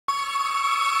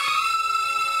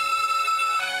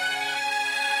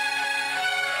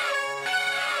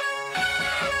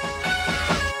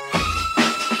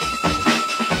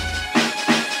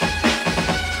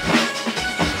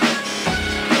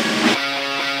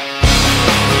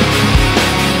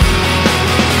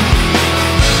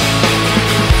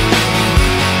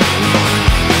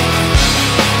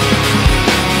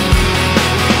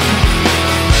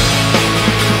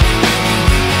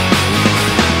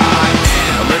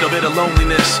of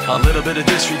loneliness, a little bit of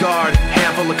disregard,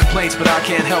 handful of complaints, but I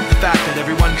can't help the fact that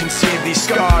everyone can see these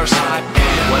scars. I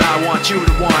am what I want you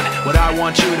to want, what I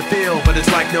want you to feel, but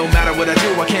it's like no matter what I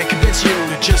do, I can't convince you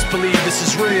to just believe this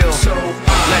is real. So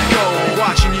let go of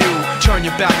watching you turn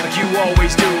your back like you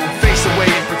always do, face away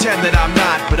and pretend that I'm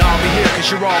not, but I'll be here cause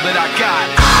you're all that I got.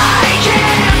 I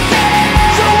can't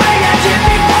face the way I did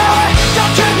before.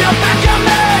 Don't turn your back on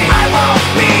me, I won't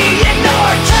be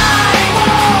ignored. Time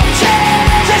won't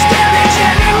change this damage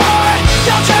anymore.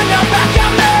 Don't turn your back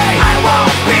on me, I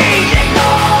won't be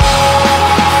ignored.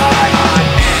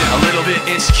 A little bit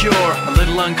insecure, a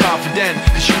little unconfident,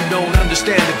 cause you don't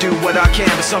understand to do what I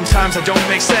can, but sometimes I don't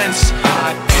make sense.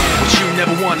 I am what you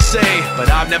never want to say,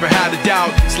 but I've never had a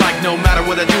doubt. It's like no matter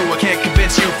what I do, I can't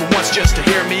convince you for once just to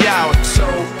hear me out. So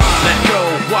let go,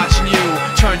 watching you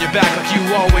turn your back like you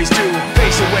always do,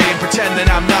 face away and pretend that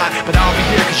I'm not, but I'll be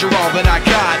here cause you're all that I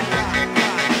got.